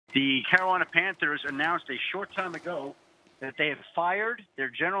The Carolina Panthers announced a short time ago that they have fired their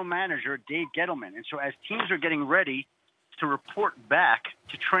general manager, Dave Gettlemen. And so as teams are getting ready to report back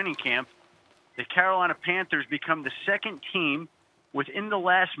to training camp, the Carolina Panthers become the second team within the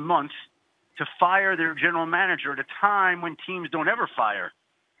last month to fire their general manager at a time when teams don't ever fire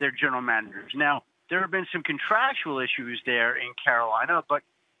their general managers. Now, there have been some contractual issues there in Carolina, but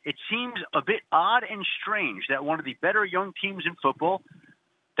it seems a bit odd and strange that one of the better young teams in football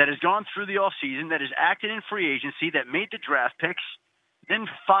that has gone through the offseason, that has acted in free agency, that made the draft picks, then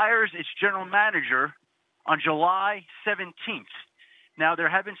fires its general manager on July 17th. Now, there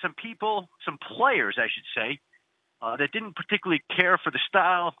have been some people, some players, I should say, that didn't particularly care for the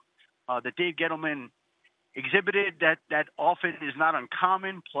style that Dave Gettleman exhibited. That often is not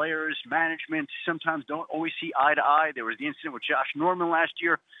uncommon. Players, management sometimes don't always see eye to eye. There was the incident with Josh Norman last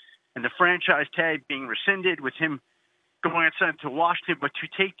year and the franchise tag being rescinded with him going outside to Washington. But to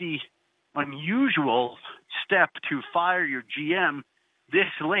take the unusual step to fire your GM this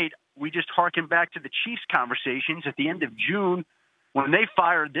late, we just harken back to the Chiefs conversations at the end of June when they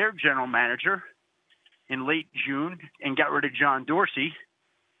fired their general manager in late June and got rid of John Dorsey.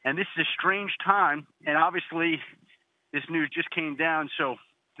 And this is a strange time, and obviously this news just came down, so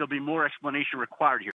there'll be more explanation required here.